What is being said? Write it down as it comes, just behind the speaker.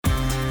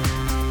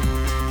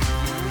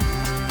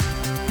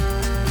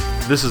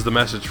This is the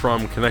message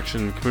from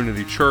Connection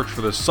Community Church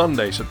for this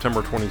Sunday,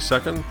 September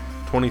 22nd,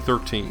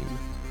 2013.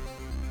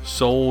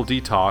 Soul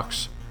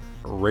Detox,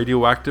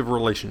 Radioactive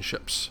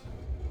Relationships.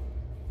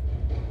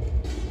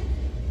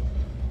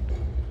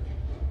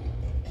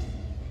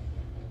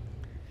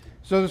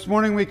 So this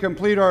morning we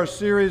complete our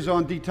series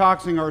on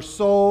detoxing our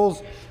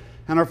souls,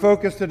 and our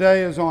focus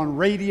today is on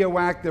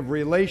radioactive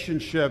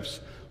relationships,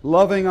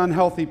 loving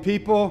unhealthy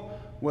people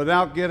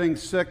without getting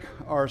sick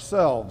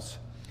ourselves.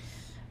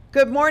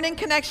 Good morning,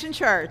 Connection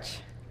Church.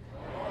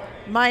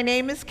 My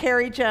name is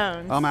Carrie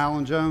Jones. I'm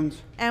Alan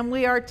Jones. And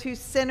we are two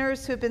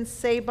sinners who have been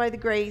saved by the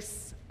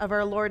grace of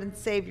our Lord and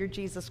Savior,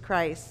 Jesus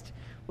Christ.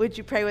 Would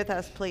you pray with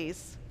us,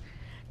 please?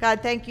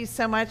 God, thank you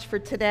so much for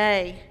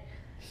today.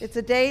 It's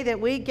a day that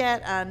we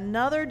get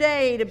another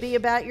day to be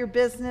about your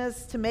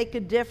business, to make a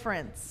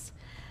difference.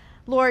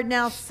 Lord,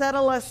 now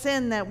settle us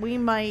in that we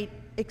might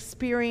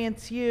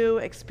experience you,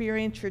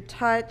 experience your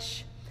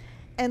touch,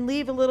 and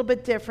leave a little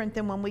bit different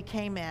than when we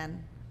came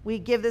in. We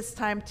give this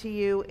time to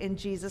you in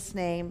Jesus'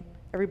 name.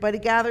 Everybody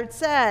gathered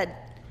said,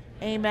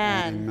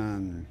 Amen.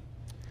 Amen.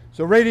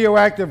 So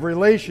radioactive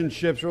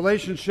relationships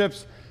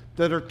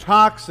that are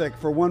toxic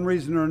for one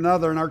reason or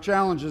another. And our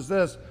challenge is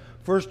this: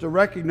 first, to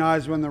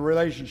recognize when the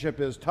relationship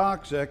is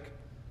toxic,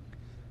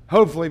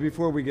 hopefully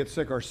before we get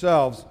sick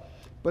ourselves,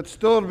 but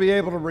still to be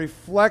able to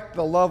reflect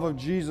the love of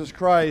Jesus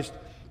Christ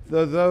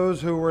to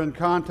those who we're in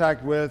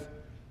contact with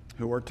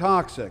who are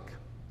toxic.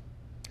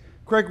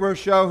 Craig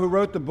Rochelle, who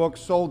wrote the book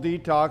Soul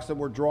Detox that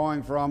we're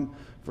drawing from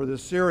for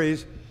this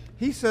series,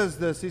 he says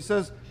this. He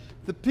says,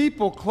 the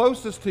people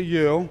closest to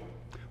you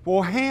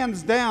will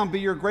hands down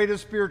be your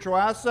greatest spiritual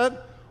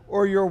asset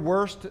or your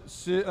worst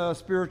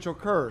spiritual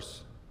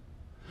curse.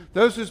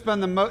 Those you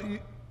spend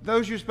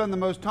the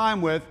most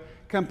time with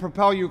can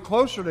propel you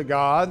closer to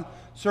God,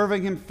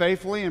 serving Him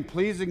faithfully and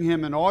pleasing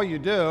Him in all you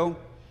do,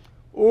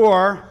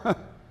 or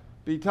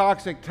be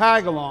toxic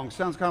tag-along.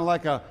 Sounds kind of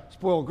like a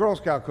spoiled Girl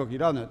Scout cookie,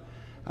 doesn't it?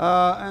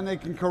 And they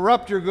can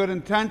corrupt your good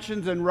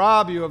intentions and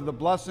rob you of the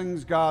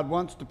blessings God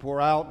wants to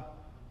pour out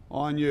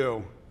on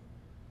you.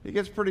 He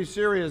gets pretty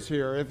serious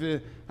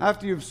here.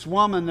 After you've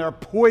swum in their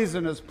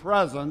poisonous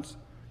presence,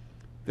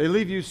 they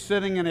leave you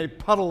sitting in a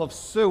puddle of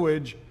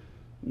sewage,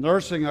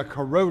 nursing a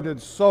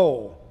corroded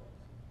soul.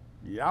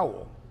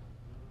 Yowl.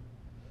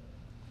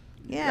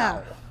 Yeah.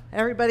 Yowl.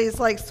 Everybody's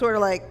sort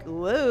of like,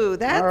 whoa,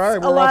 that's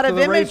right, a lot of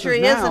the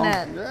imagery, isn't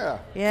now. it? Yeah.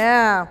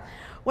 Yeah.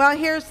 Well,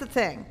 here's the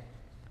thing.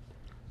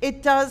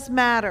 It does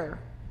matter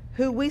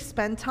who we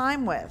spend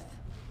time with.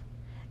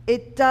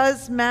 It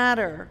does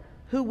matter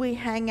who we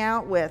hang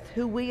out with,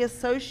 who we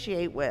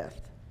associate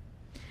with.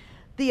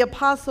 The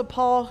Apostle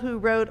Paul, who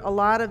wrote a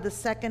lot of the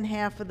second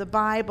half of the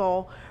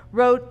Bible,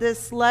 wrote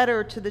this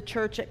letter to the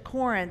church at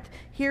Corinth.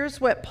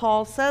 Here's what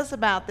Paul says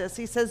about this.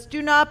 He says,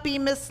 do not be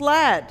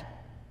misled.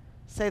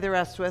 Say the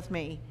rest with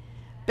me.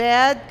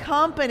 Bad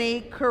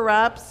company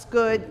corrupts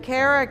good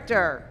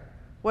character.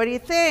 What do you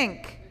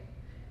think?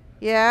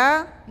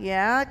 Yeah,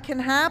 it can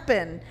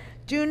happen.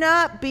 Do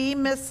not be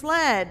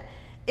misled.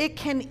 It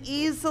can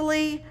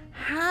easily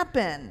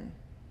happen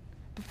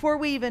before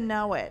we even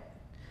know it,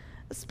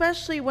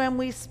 especially when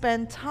we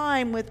spend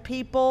time with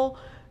people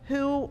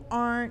who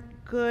aren't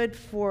good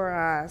for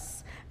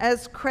us.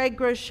 As Craig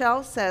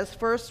Rochelle says,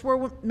 first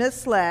we're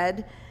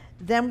misled,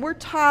 then we're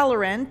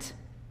tolerant,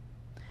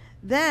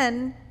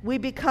 then we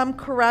become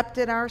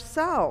corrupted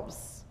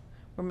ourselves.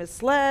 We're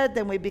misled,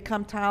 then we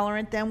become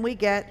tolerant, then we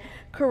get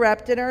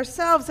corrupted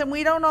ourselves, and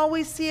we don't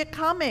always see it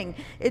coming.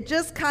 It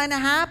just kind of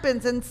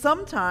happens, and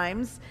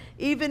sometimes,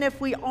 even if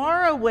we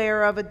are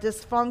aware of a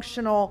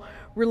dysfunctional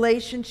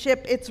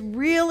relationship, it's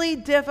really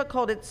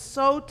difficult. It's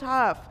so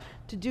tough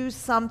to do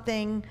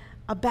something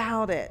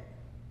about it.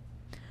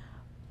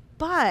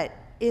 But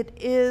it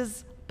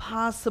is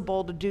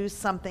possible to do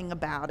something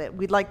about it.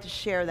 We'd like to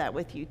share that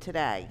with you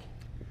today.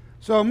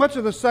 So much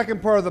of the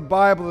second part of the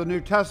Bible, the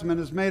New Testament,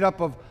 is made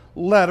up of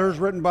letters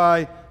written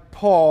by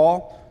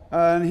Paul,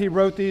 and he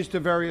wrote these to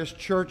various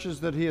churches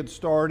that he had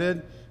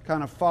started,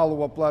 kind of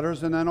follow-up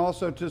letters, and then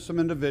also to some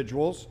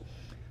individuals.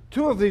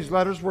 Two of these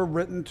letters were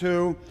written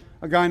to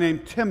a guy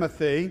named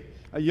Timothy,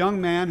 a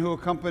young man who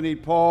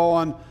accompanied Paul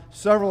on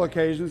several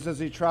occasions as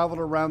he traveled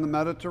around the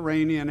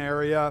Mediterranean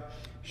area,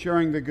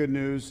 sharing the good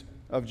news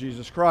of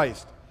Jesus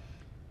Christ.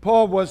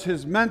 Paul was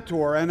his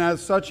mentor, and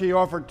as such, he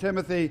offered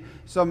Timothy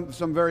some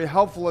very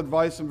helpful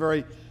advice, some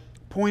very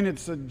pointed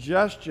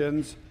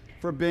suggestions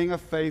for being a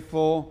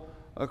faithful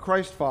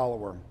Christ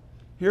follower.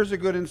 Here's a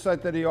good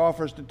insight that he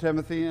offers to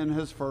Timothy in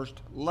his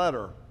first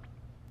letter.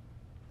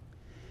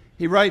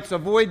 He writes,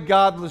 avoid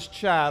godless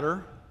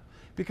chatter,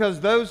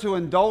 because those who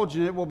indulge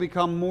in it will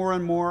become more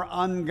and more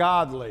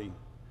ungodly.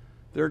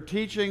 Their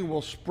teaching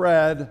will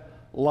spread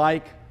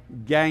like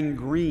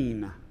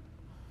gangrene.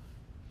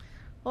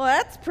 Well,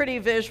 that's pretty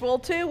visual,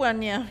 too,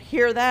 when you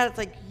hear that. It's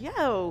like,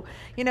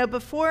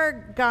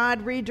 before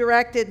God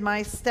redirected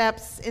my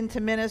steps into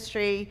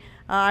ministry,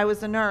 I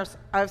was a nurse.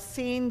 I've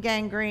seen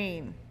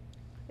gangrene.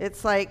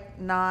 It's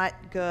not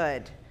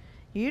good.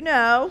 You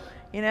know,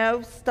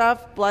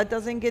 stuff, blood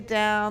doesn't get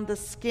down, the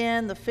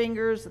skin, the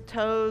fingers, the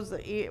toes,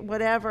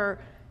 whatever,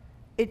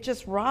 it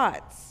just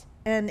rots.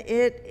 And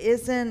it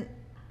isn't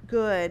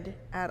good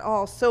at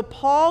all. So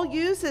Paul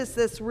uses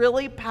this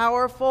really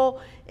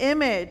powerful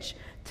image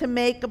to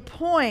make a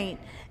point,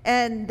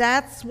 and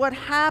that's what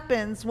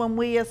happens when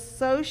we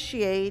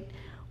associate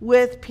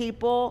with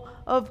people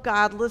of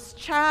godless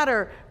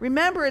chatter.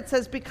 Remember, it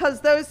says,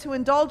 because those who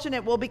indulge in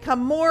it will become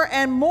more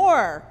and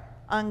more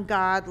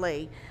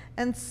ungodly.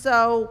 And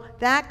so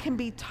that can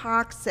be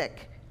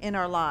toxic in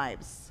our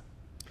lives.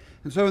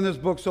 And so in this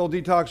book, Soul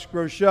Detox,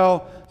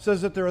 Groeschel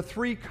says that there are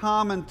 3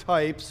 common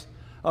types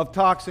of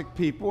toxic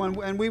people,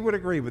 and we would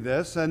agree with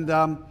this. And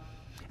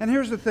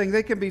here's the thing,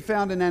 they can be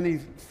found in any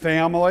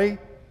family,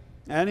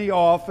 any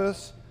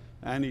office,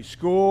 any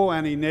school,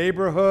 any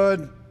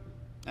neighborhood,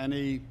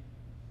 any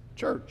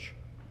church.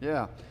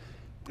 Yeah.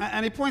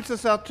 And he points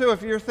this out too.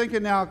 If you're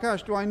thinking now,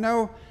 gosh, do I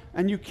know?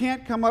 And you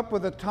can't come up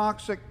with a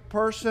toxic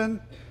person,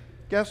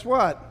 guess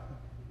what?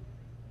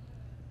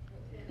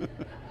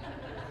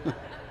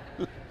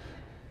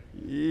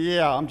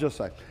 Yeah, I'm just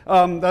saying.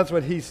 That's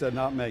what he said,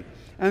 not me.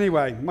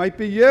 Anyway, might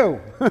be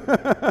you.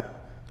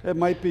 It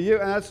might be you.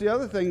 And that's the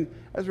other thing,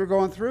 as we're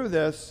going through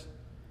this,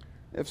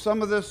 if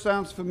some of this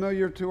sounds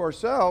familiar to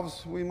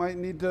ourselves, we might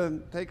need to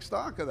take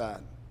stock of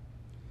that.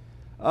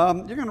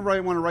 You're going to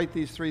want to write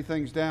these 3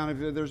 things down.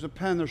 If there's a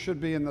pen, there should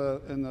be in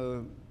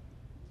the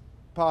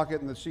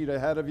pocket in the seat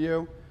ahead of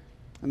you.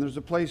 And there's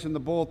a place in the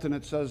bulletin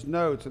that says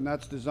notes, and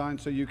that's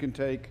designed so you can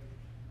take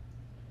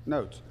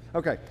notes.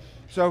 Okay,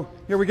 so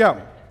here we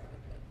go.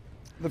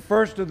 The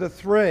first of the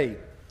 3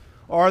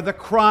 are the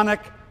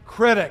chronic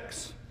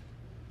critics.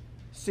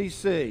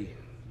 CC,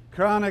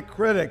 chronic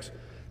critics.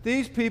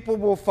 These people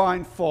will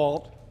find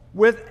fault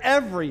with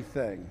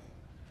everything.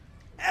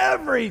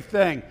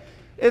 Everything.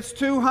 It's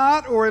too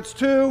hot or it's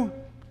too...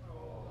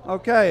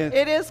 Okay.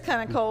 It is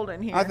kind of cold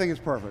in here. I think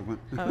it's perfect.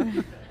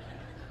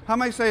 How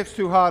many say it's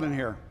too hot in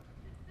here?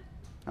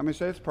 How many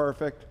say it's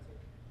perfect?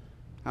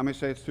 How many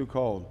say it's too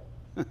cold?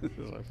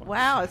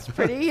 Wow, it's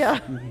pretty...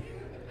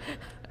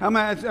 How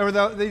many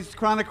are these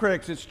chronic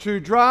critics? It's too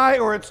dry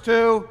or it's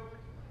too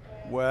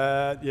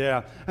wet?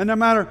 Yeah. And no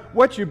matter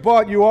what you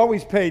bought, you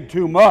always paid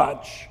too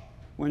much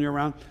when you're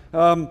around.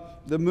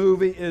 The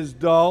movie is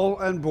dull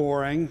and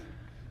boring,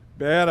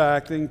 bad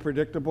acting,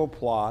 predictable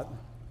plot.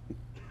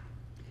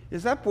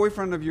 Is that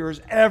boyfriend of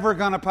yours ever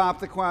going to pop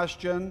the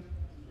question?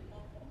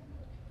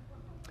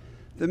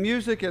 The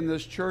music in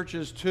this church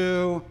is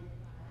too...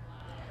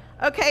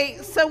 Okay,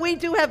 so we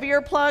do have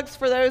earplugs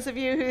for those of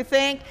you who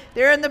think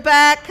they're in the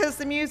back because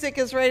the music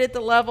is right at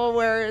the level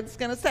where it's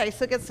going to stay.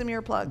 So get some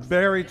earplugs.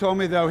 Barry told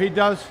me, though, he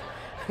does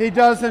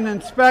an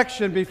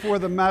inspection before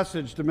the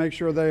message to make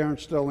sure they aren't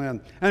still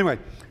in. Anyway,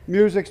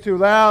 music's too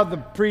loud, the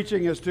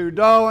preaching is too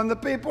dull, and the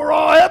people are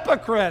all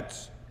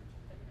hypocrites.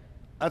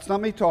 That's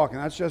not me talking.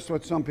 That's just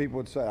what some people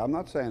would say. I'm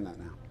not saying that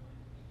now.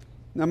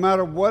 No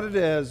matter what it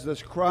is,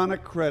 this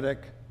chronic critic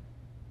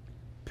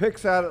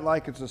picks at it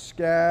like it's a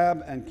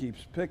scab and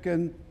keeps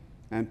picking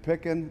and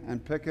picking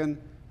and picking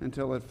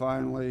until it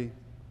finally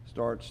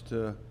starts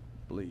to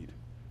bleed.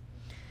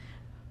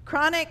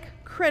 Chronic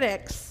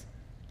critics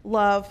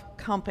love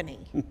company.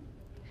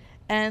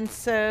 And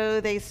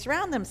so they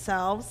surround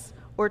themselves,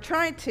 or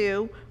try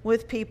to,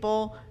 with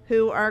people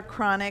who are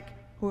chronic,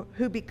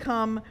 who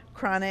become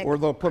chronic critics. Or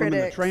they'll put them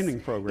in the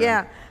training program.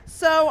 Yeah.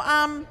 So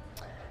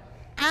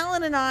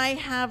Alan and I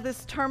have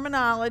this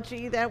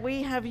terminology that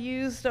we have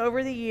used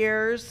over the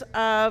years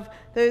of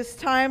those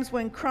times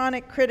when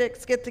chronic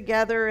critics get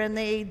together and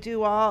they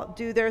do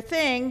their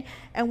thing,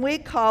 and we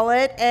call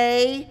it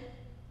a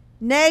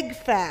neg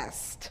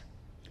fest.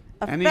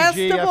 A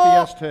festival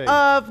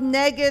of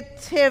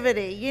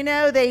negativity. You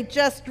know, they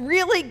just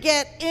really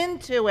get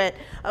into it.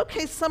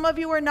 Okay, some of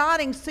you are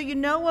nodding, so you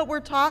know what we're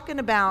talking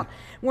about.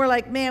 We're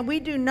like, man, we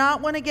do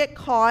not want to get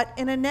caught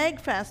in a neg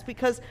fest,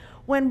 because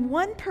when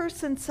one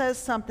person says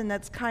something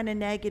that's kind of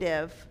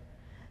negative,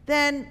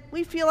 then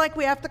we feel like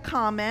we have to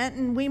comment,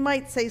 and we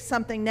might say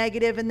something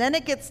negative, and then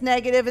it gets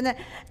negative,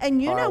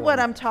 and you know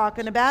what I'm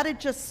talking about. It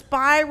just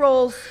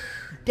spirals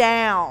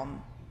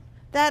down.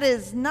 That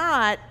is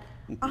not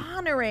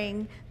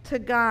honoring to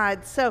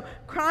God. So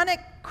chronic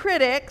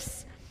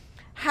critics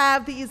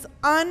have these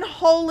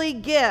unholy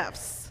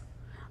gifts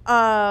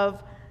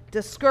of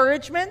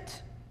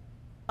discouragement,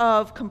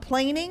 of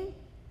complaining,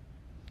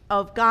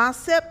 of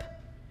gossip,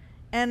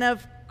 and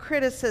of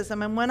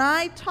criticism. And when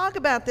I talk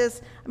about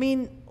this, I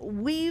mean,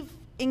 we've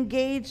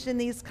engaged in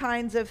these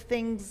kinds of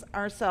things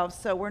ourselves.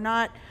 So we're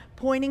not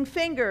pointing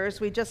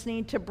fingers. We just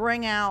need to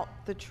bring out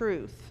the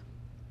truth.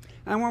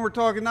 And when we're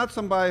talking, not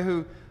somebody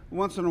who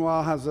once in a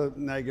while has a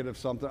negative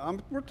something.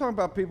 We're talking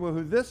about people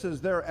who this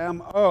is their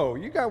M.O.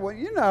 You got what,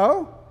 you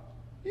know.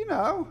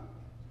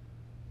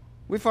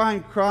 We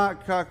find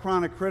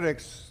chronic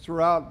critics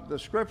throughout the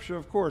scripture.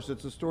 Of course,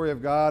 it's the story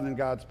of God and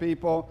God's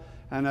people,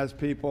 and as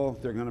people,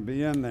 they're going to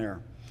be in there.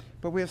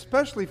 But we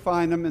especially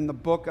find them in the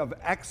book of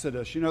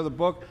Exodus. You know, the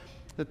book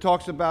that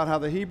talks about how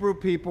the Hebrew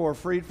people are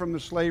freed from the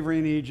slavery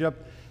in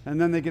Egypt, And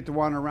then they get to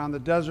wander around the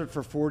desert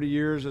for 40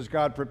 years as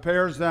God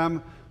prepares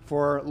them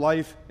for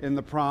life in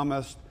the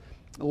promised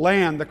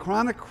land. The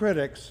chronic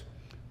critics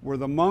were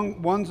the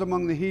ones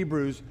among the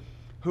Hebrews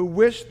who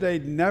wished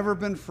they'd never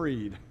been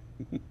freed,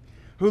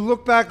 who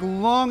looked back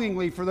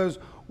longingly for those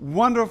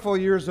wonderful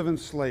years of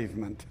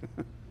enslavement,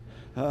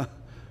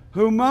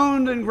 who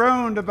moaned and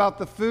groaned about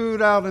the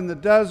food out in the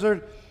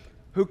desert,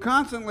 who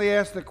constantly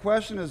asked the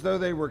question as though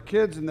they were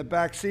kids in the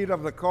back seat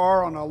of the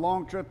car on a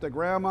long trip to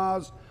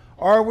Grandma's,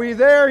 "Are we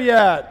there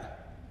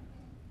yet?"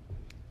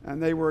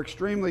 And they were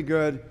extremely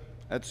good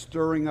at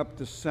stirring up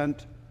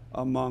dissent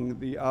among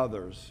the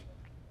others.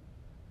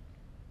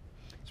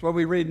 It's what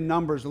we read in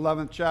Numbers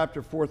 11th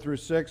chapter 4 through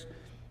 6,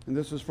 and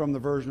this is from the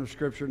version of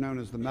Scripture known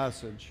as the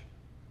Message.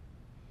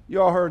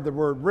 You all heard the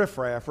word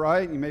riffraff,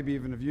 right? You maybe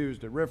even have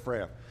used it,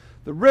 riffraff.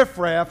 The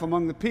riffraff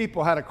among the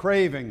people had a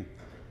craving,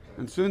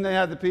 and soon they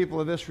had the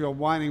people of Israel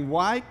whining,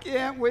 "Why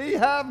can't we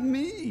have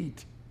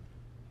meat?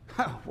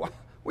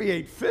 We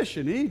ate fish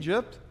in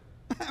Egypt,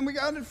 and we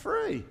got it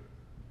free."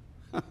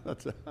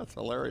 That's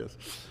hilarious.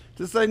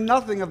 To say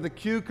nothing of the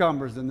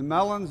cucumbers and the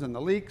melons and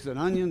the leeks and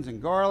onions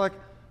and garlic,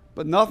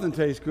 but nothing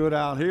tastes good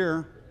out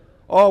here.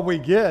 All we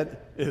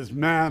get is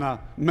manna,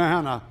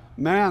 manna,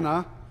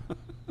 manna.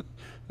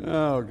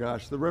 Oh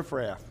gosh, the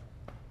riffraff.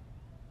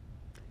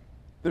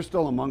 They're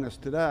still among us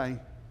today.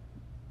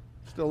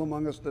 Still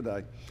among us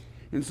today.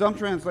 In some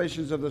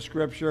translations of the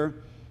Scripture,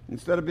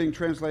 instead of being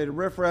translated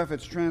riffraff,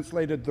 it's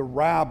translated the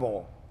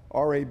rabble,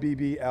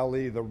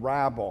 R-A-B-B-L-E, the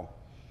rabble.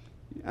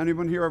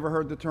 Anyone here ever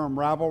heard the term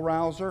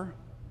rabble-rouser?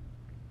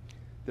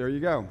 There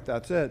you go.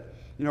 That's it.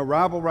 You know,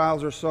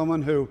 rabble-rouser is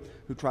someone who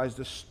tries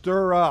to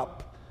stir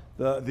up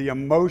the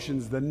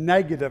emotions, the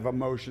negative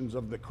emotions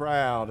of the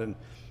crowd, and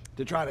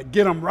to try to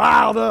get them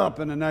riled up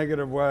in a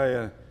negative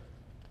way.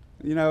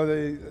 You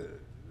know,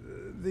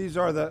 these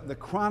are the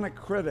chronic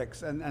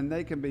critics, and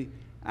they can be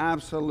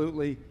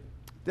absolutely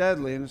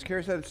deadly. And as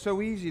Carrie said, it's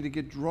so easy to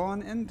get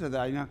drawn into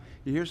that. You know,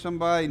 you hear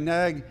somebody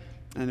nag,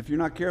 and if you're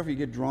not careful, you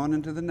get drawn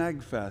into the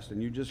neg fest,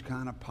 and you just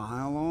kind of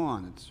pile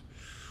on. It's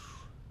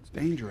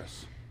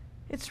dangerous.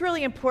 It's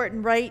really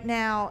important right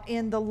now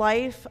in the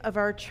life of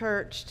our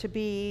church to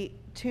be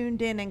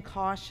tuned in and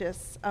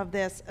cautious of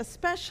this,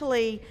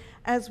 especially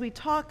as we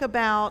talk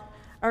about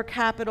our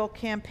capital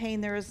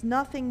campaign. There is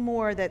nothing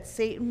more that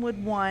Satan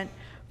would want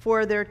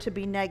for there to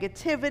be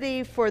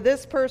negativity, for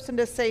this person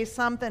to say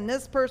something,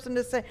 this person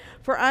to say,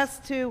 for us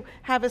to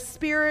have a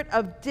spirit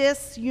of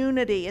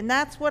disunity. And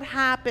that's what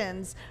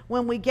happens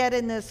when we get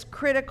in this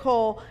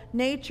critical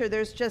nature.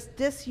 There's just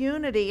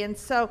disunity. And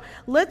so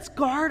let's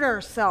guard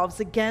ourselves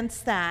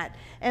against that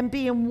and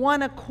be in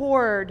one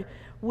accord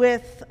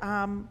with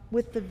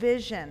the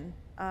vision,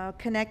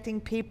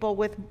 connecting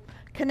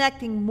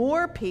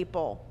more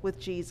people with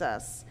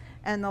Jesus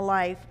and the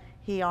life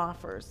he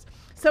offers.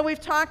 So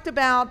we've talked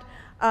about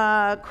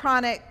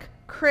chronic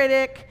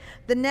critic.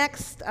 The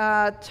next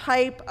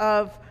type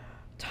of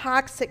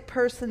toxic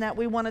person that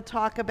we want to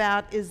talk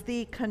about is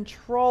the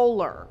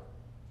controller.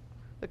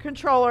 The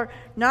controller,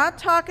 not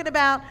talking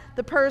about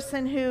the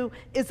person who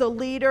is a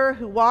leader,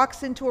 who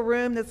walks into a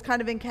room that's kind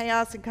of in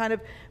chaos and kind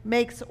of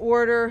makes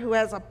order, who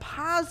has a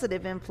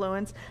positive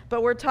influence,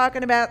 but we're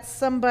talking about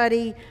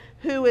somebody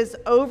who is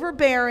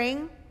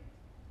overbearing,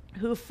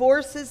 who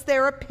forces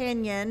their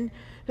opinion,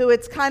 who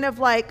it's kind of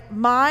like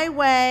my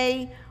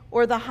way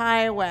or the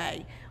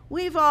highway.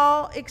 We've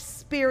all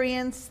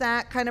experienced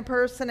that kind of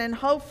person, and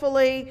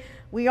hopefully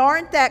we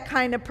aren't that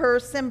kind of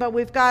person, but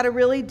we've got to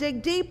really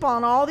dig deep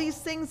on all these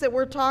things that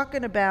we're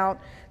talking about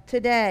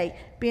today,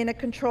 being a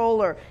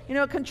controller. You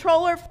know, a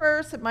controller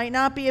first, it might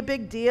not be a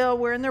big deal.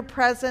 We're in their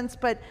presence,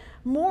 but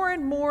more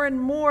and more and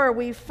more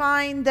we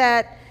find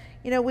that,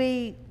 you know,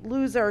 we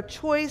lose our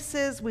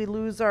choices, we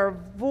lose our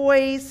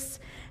voice,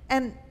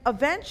 and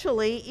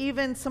eventually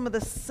even some of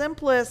the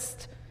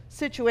simplest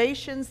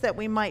situations that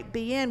we might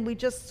be in, we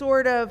just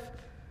sort of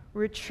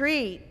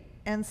retreat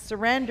and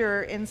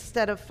surrender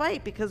instead of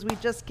fight because we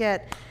just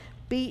get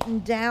beaten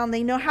down.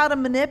 They know how to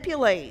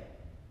manipulate.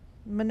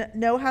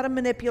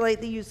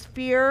 They use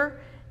fear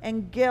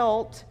and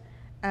guilt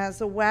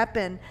as a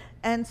weapon.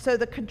 And so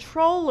the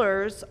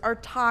controllers are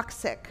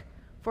toxic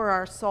for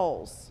our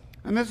souls.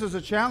 And this is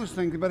a challenge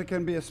thing, but it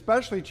can be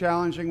especially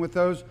challenging with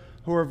those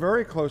who are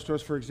very close to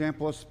us. For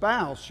example, a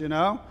spouse, you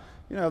know.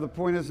 The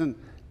point isn't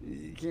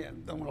you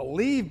don't want to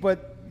leave,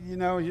 but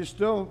you're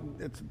still,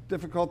 it's a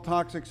difficult,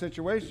 toxic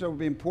situation. So it would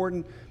be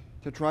important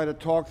to try to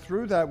talk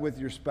through that with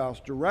your spouse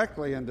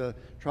directly and to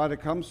try to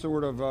come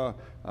sort of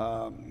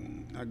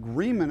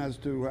agreement as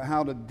to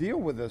how to deal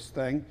with this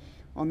thing.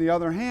 On the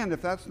other hand,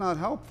 if that's not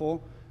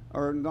helpful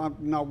or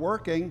not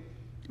working,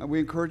 we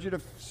encourage you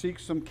to seek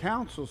some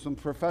counsel, some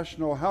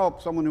professional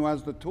help, someone who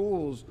has the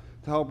tools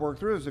to help work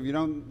through this. If you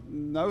don't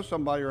know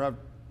somebody or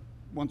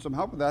want some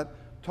help with that,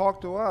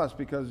 talk to us,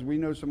 because we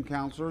know some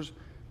counselors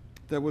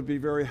that would be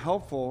very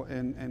helpful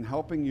in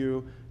helping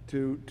you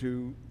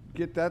to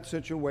get that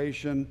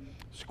situation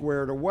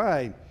squared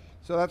away.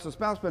 So that's a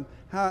spouse. But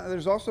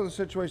there's also the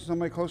situation of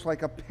somebody close,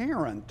 like a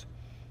parent.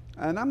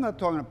 And I'm not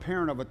talking a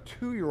parent of a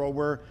 2-year-old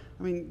where,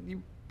 I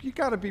mean, you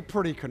got to be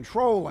pretty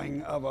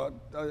controlling of a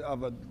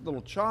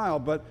little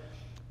child. But,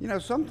 you know,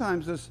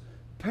 sometimes this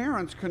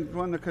parents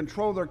want to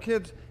control their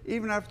kids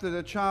even after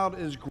the child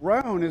is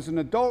grown, is an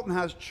adult and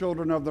has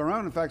children of their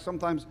own. In fact,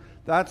 sometimes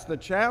that's the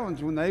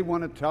challenge when they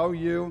want to tell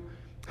you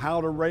how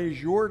to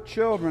raise your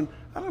children.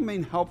 I don't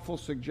mean helpful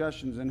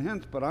suggestions and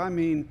hints, but I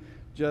mean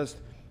just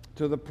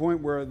to the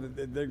point where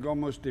they're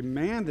almost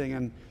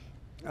demanding.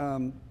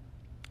 And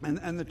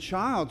the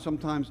child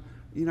sometimes,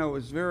 you know,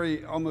 is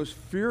very almost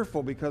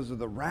fearful because of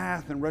the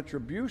wrath and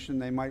retribution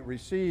they might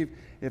receive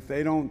if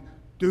they don't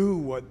do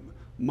what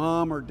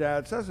mom or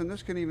dad says. And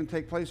this can even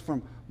take place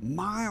from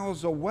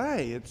miles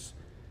away.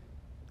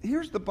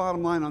 Here's the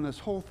bottom line on this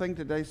whole thing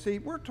today. See,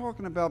 we're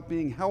talking about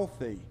being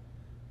healthy.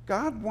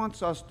 God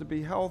wants us to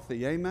be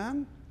healthy.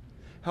 Amen?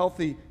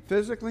 Healthy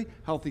physically,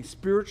 healthy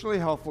spiritually,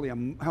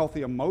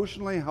 healthy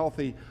emotionally,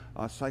 healthy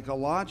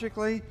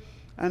psychologically.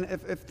 And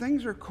if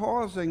things are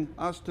causing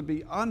us to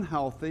be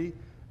unhealthy,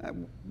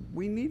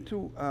 we need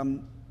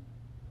to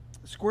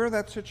square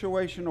that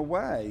situation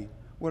away,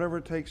 whatever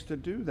it takes to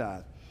do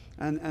that.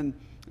 And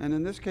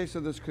in this case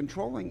of this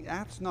controlling,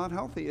 that's not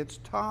healthy. It's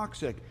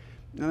toxic.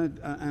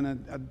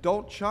 An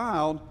adult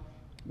child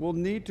will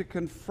need to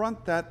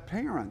confront that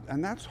parent,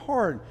 and that's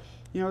hard.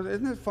 You know,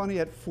 isn't it funny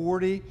at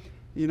 40,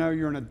 you know,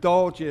 you're an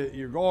adult,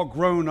 you're all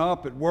grown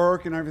up at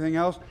work and everything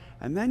else,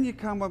 and then you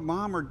come with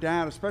mom or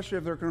dad, especially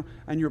if they're,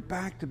 and you're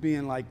back to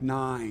being like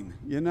 9,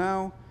 you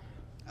know?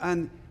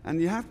 And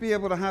you have to be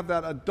able to have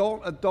that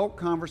adult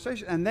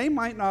conversation, and they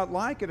might not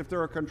like it if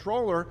they're a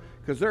controller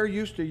because they're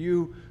used to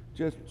you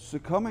just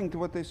succumbing to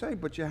what they say,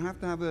 but you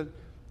have to have the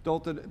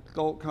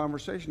adult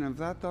conversation, and if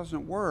that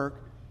doesn't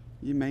work,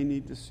 you may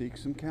need to seek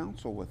some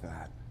counsel with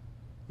that.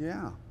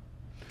 Yeah.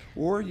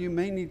 Or you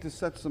may need to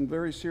set some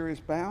very serious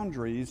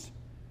boundaries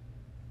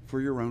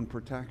for your own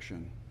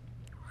protection.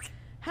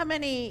 How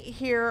many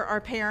here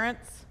are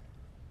parents?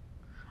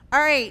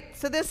 All right,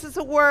 so this is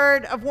a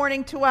word of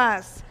warning to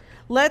us.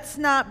 Let's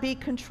not be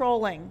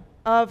controlling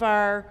of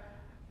our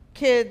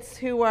kids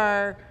who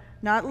are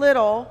not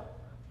little.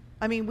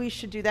 I mean, we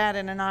should do that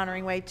in an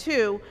honoring way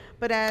too,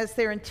 but as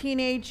they're in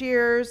teenage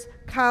years,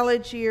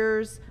 college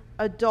years,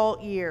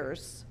 adult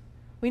years.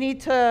 We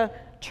need to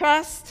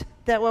trust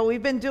that what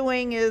we've been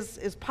doing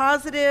is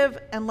positive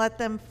and let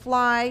them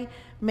fly,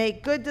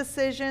 make good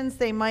decisions.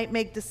 They might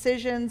make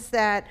decisions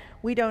that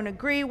we don't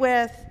agree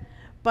with,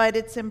 but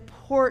it's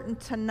important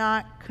to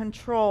not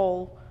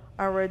control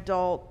our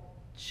adult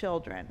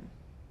children.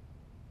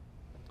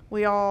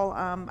 We all,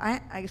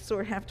 I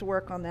sort of have to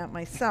work on that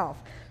myself.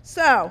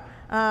 So,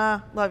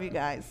 love you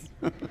guys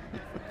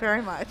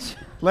very much.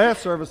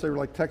 Last service, they were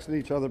like texting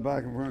each other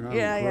back and forth.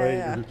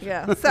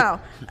 Yeah. So,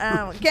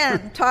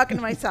 again, talking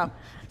to myself.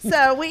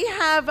 So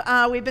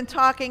we've been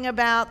talking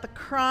about the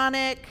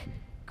chronic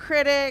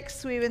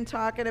critics. We've been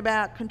talking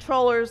about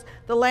controllers.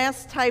 The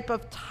last type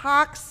of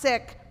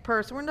toxic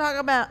person, we're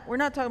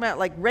not talking about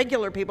like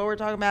regular people. We're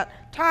talking about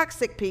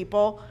toxic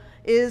people.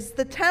 Is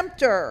the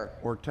tempter.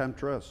 Or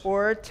temptress.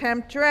 Or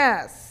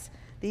temptress.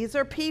 These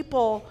are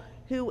people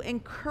who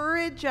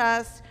encourage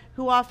us,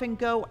 who often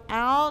go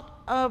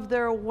out of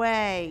their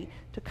way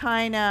to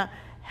kind of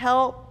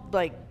help,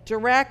 like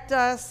direct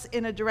us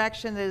in a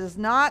direction that is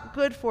not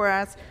good for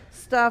us,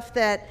 stuff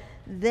that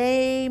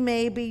they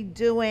may be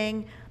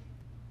doing.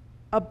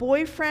 A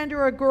boyfriend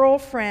or a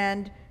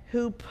girlfriend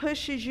who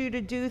pushes you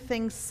to do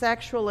things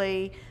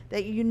sexually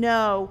that you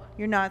know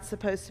you're not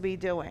supposed to be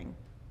doing.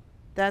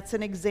 That's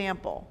an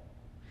example.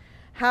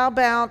 How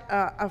about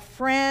a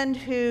friend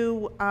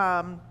who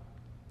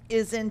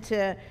is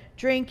into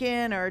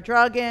drinking or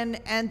drugging,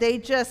 and they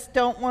just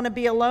don't want to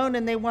be alone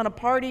and they want a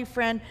party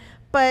friend,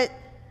 but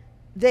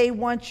they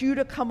want you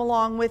to come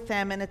along with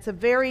them, and it's a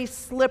very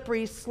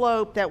slippery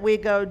slope that we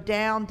go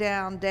down,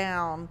 down,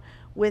 down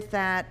with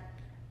that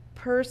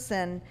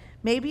person.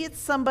 Maybe it's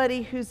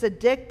somebody who's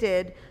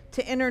addicted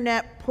to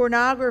internet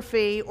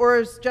pornography or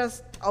is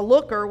just a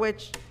looker,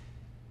 which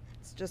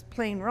just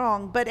plain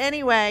wrong. But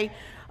anyway,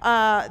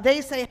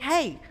 they say,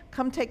 hey,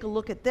 come take a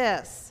look at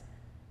this.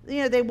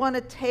 You know, they want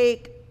to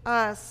take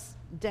us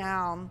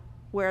down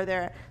where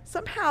they're at.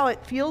 Somehow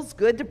it feels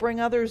good to bring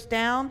others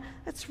down.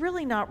 That's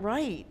really not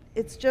right.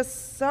 It's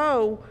just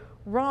so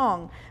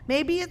wrong.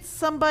 Maybe it's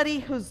somebody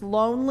who's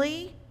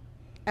lonely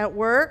at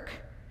work,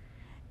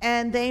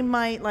 and they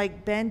might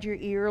like bend your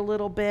ear a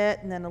little bit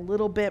and then a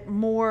little bit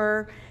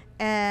more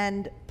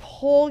and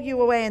pull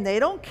you away, and they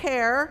don't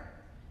care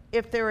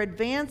if their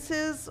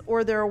advances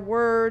or their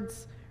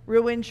words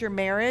ruins your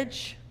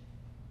marriage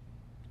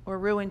or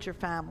ruins your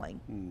family.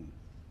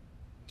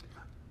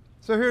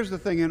 So here's the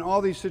thing. In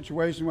all these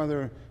situations,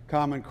 whether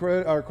chronic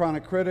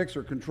critics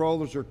or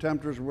controllers or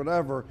tempters or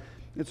whatever,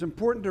 it's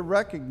important to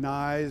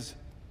recognize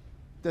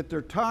that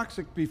they're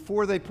toxic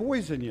before they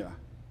poison you.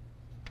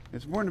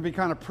 It's important to be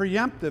kind of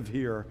preemptive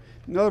here.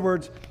 In other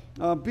words,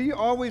 be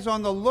always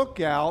on the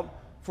lookout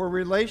for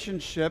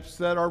relationships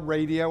that are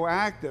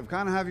radioactive.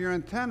 Kind of have your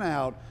antenna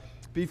out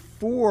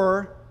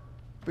before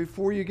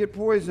you get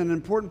poisoned. An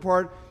important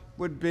part,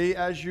 would be,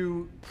 as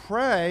you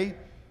pray,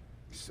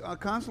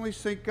 constantly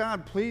seek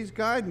God. Please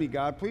guide me,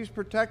 God. Please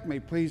protect me.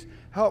 Please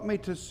help me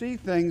to see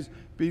things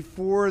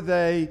before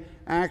they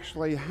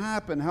actually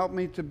happen. Help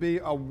me to be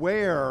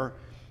aware.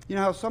 You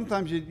know how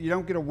sometimes you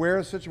don't get aware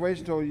of a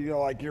situation until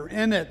you're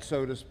in it,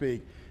 so to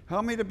speak.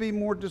 Help me to be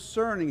more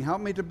discerning.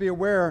 Help me to be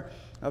aware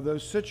of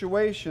those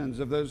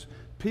situations, of those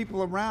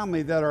people around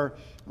me that are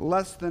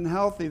less than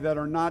healthy, that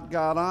are not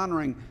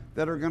God-honoring,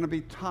 that are going to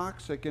be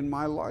toxic in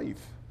my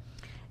life.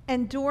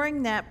 And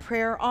during that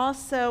prayer,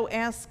 also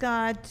ask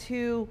God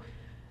to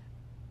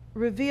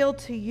reveal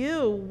to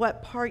you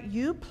what part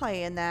you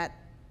play in that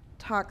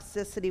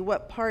toxicity,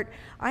 what part.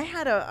 I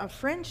had a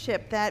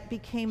friendship that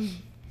became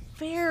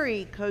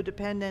very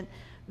codependent,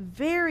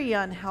 very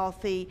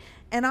unhealthy,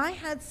 and I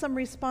had some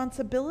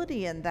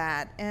responsibility in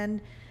that.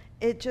 And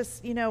it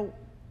just,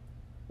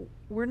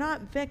 we're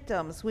not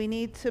victims. We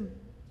need to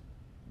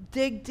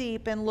dig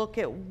deep and look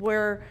at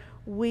where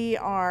we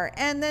are,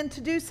 and then to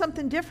do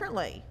something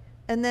differently,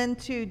 and then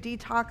to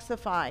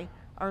detoxify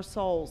our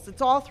souls.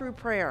 It's all through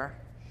prayer.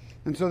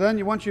 And so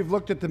then once you've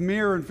looked at the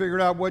mirror and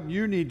figured out what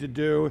you need to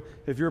do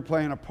if you're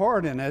playing a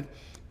part in it,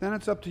 then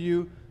it's up to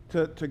you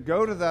to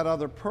go to that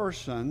other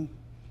person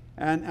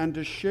and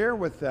to share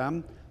with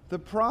them the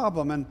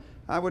problem. And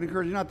I would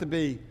encourage you not to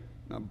be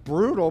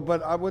brutal,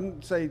 but I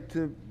wouldn't say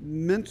to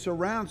mince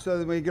around so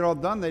that when you get all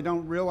done, they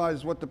don't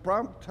realize what the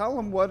problem. Tell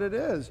them what it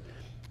is.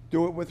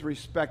 Do it with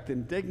respect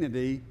and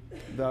dignity,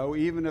 though,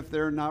 even if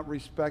they're not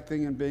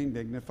respecting and being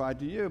dignified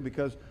to you,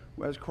 because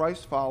as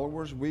Christ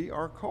followers, we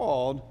are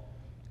called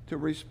to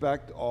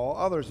respect all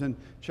others. In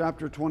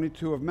chapter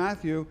 22 of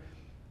Matthew,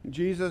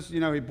 Jesus, he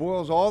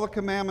boils all the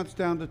commandments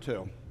down to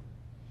two.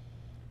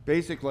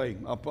 Basically,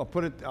 I'll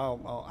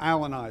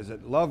Allenize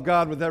it. Love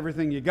God with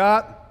everything you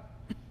got.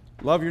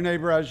 Love your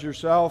neighbor as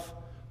yourself.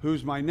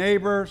 Who's my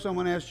neighbor?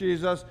 Someone asked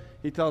Jesus.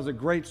 He tells a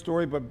great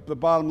story, but the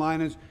bottom line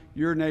is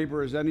your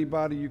neighbor is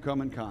anybody you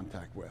come in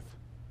contact with.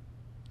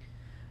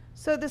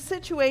 So the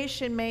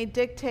situation may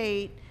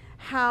dictate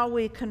how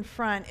we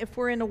confront. If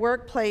we're in a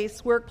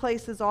workplace,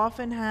 workplaces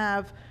often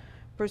have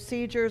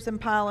procedures and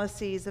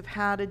policies of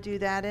how to do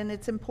that, and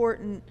it's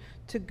important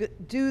to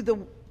do the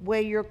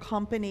way your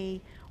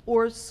company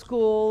or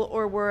school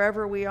or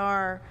wherever we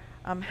are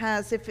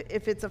has. If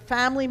it's a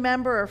family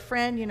member or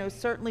friend,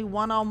 certainly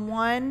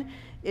one-on-one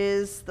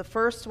is the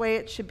first way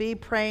it should be,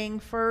 praying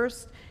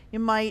first. You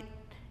might,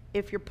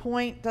 if your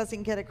point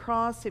doesn't get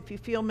across, if you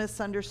feel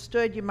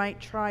misunderstood, you might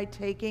try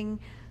taking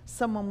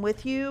someone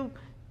with you,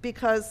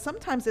 because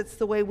sometimes it's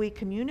the way we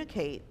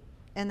communicate,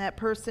 and that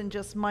person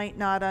just might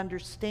not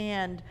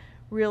understand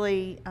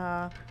really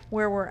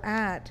where we're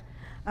at.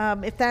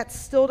 If that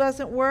still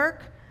doesn't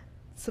work,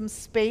 some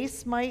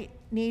space might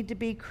need to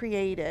be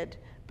created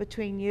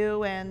between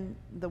you and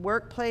the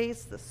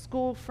workplace, the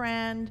school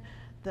friend,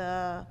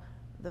 the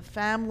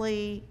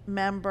family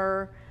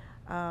member.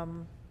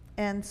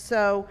 And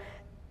so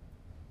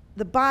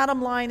the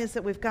bottom line is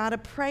that we've got to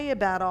pray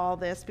about all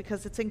this,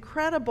 because it's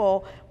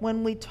incredible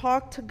when we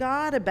talk to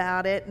God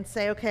about it and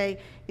say, okay,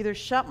 either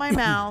shut my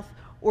mouth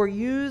or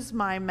use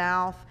my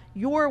mouth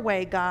your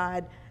way,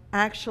 God,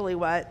 actually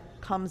what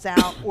comes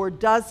out or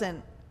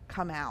doesn't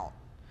come out.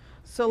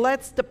 So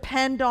let's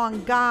depend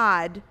on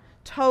God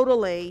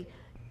totally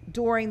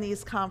during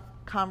these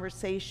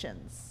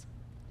conversations.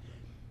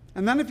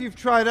 And then if you've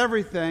tried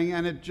everything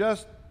and it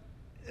just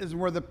is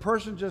where the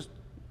person just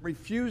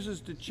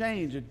refuses to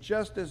change, it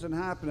just isn't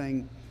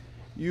happening,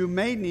 you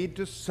may need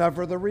to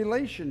sever the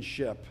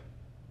relationship.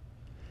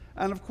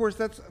 And of course,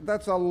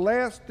 that's a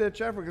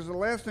last-ditch effort, because the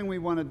last thing we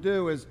want to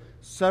do is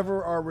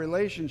sever our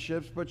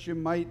relationships, but you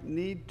might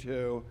need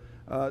to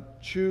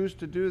choose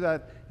to do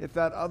that if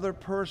that other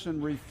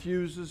person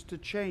refuses to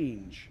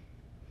change,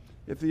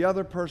 if the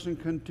other person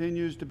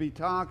continues to be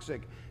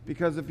toxic,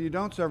 because if you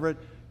don't sever it,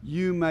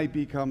 you may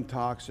become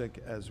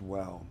toxic as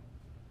well.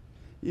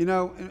 In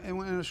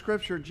the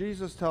scripture,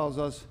 Jesus tells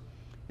us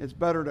it's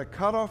better to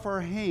cut off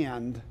our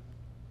hand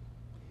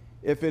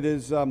if it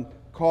is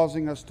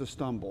causing us to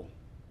stumble.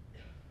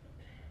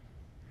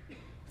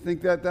 I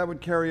think that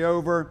would carry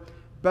over.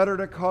 Better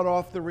to cut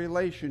off the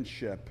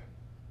relationship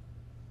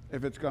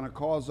if it's going to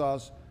cause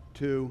us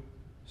to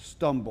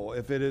stumble,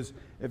 if it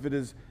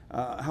is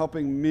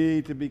helping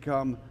me to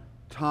become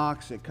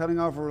toxic. Cutting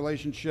off a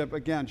relationship,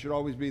 again, should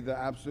always be the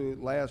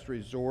absolute last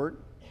resort.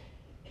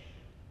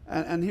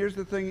 And here's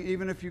the thing,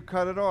 even if you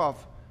cut it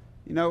off,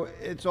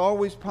 it's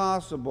always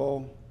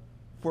possible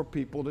for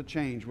people to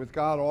change. With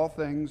God, all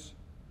things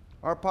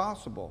are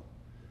possible.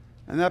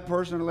 And that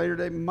person at a later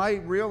date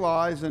might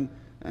realize and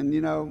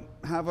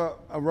have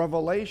a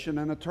revelation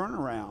and a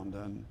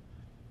turnaround.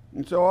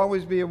 And so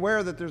always be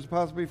aware that there's a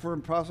possibility for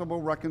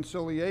possible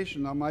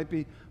reconciliation. There might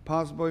be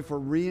possibility for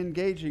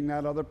re-engaging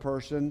that other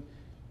person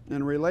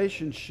in a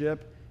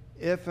relationship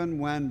if and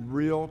when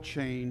real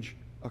change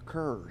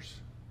occurs.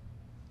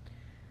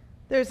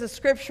 There's a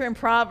scripture in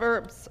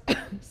Proverbs,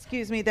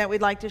 that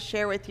we'd like to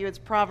share with you. It's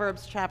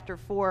Proverbs chapter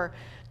 4.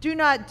 Do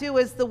not do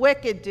as the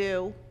wicked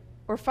do,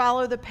 or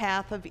follow the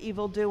path of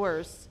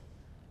evildoers.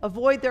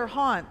 Avoid their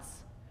haunts.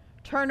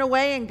 turn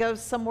away and go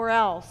somewhere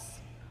else.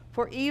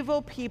 For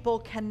evil people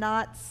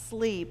cannot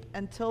sleep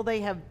until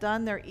they have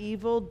done their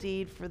evil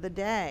deed for the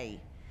day.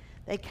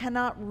 They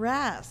cannot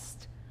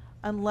rest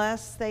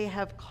unless they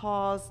have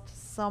caused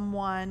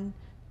someone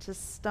to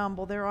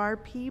stumble. There are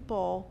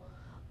people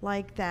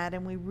like that,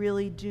 and we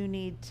really do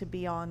need to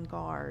be on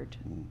guard.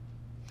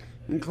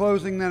 In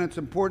closing, then, it's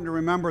important to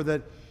remember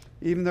that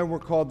even though we're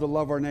called to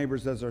love our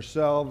neighbors as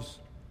ourselves,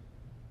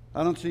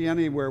 I don't see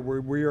anywhere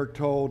where we are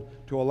told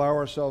to allow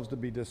ourselves to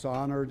be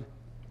dishonored,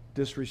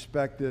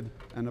 disrespected,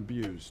 and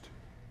abused.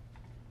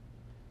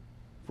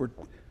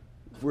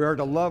 If we are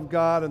to love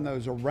God and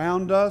those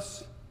around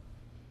us,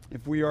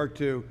 if we are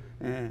to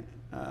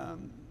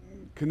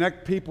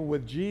connect people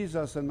with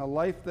Jesus and the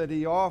life that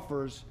he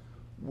offers,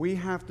 we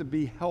have to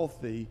be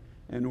healthy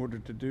in order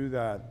to do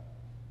that.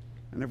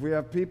 And if we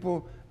have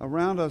people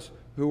around us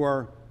who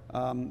are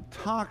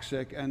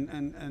toxic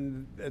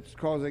and it's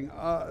causing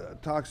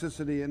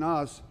toxicity in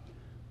us,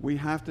 we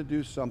have to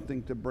do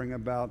something to bring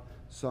about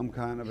some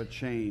kind of a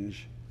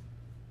change.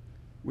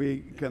 We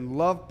can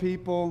love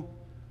people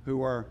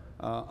who are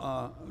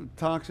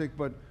toxic,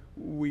 but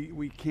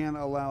we can't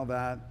allow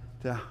that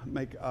to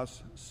make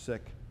us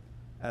sick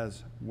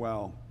as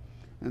well.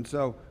 And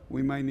so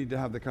we may need to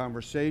have the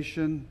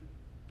conversation,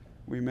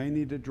 we may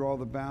need to draw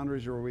the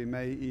boundaries, or we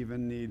may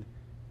even need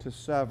to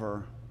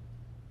sever.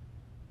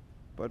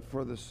 But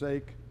for the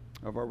sake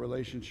of our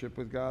relationship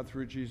with God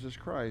through Jesus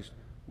Christ,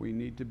 we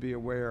need to be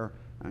aware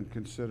and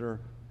consider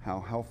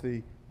how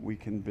healthy we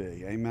can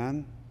be.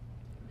 Amen?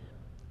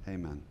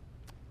 Amen.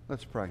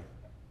 Let's pray.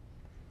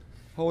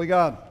 Holy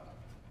God,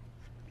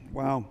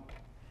 wow,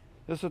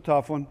 this is a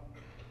tough one.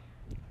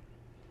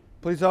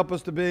 Please help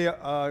us to be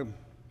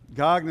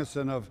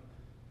cognizant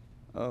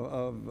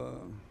of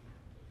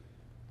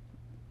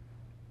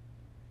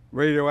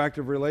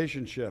radioactive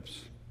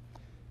relationships.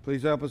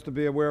 Please help us to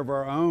be aware of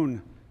our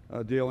own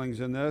dealings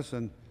in this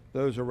and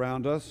those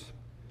around us.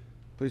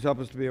 Please help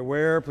us to be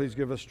aware. Please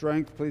give us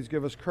strength. Please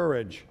give us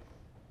courage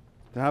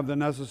to have the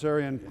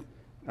necessary and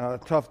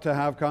tough to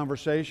have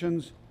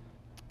conversations.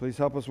 Please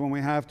help us when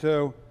we have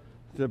to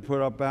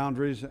put up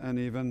boundaries and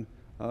even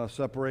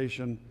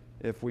separation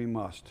if we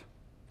must.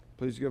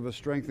 Please give us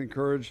strength and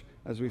courage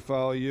as we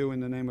follow you in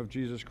the name of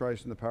Jesus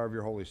Christ and the power of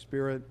your Holy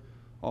Spirit.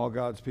 All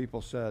God's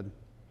people said,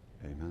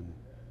 amen.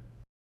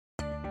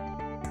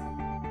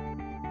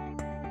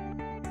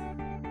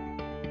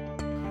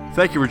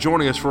 Thank you for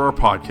joining us for our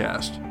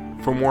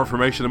podcast. For more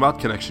information about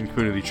Connection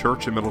Community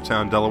Church in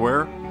Middletown,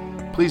 Delaware,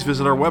 please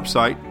visit our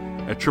website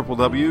at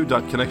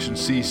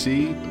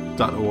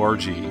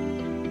www.connectioncc.org.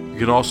 You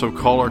can also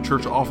call our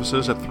church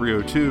offices at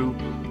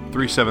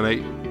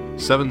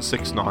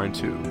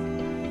 302-378-7692.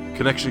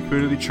 Connection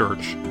Community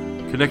Church,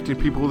 connecting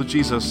people with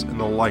Jesus and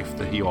the life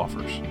that he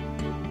offers.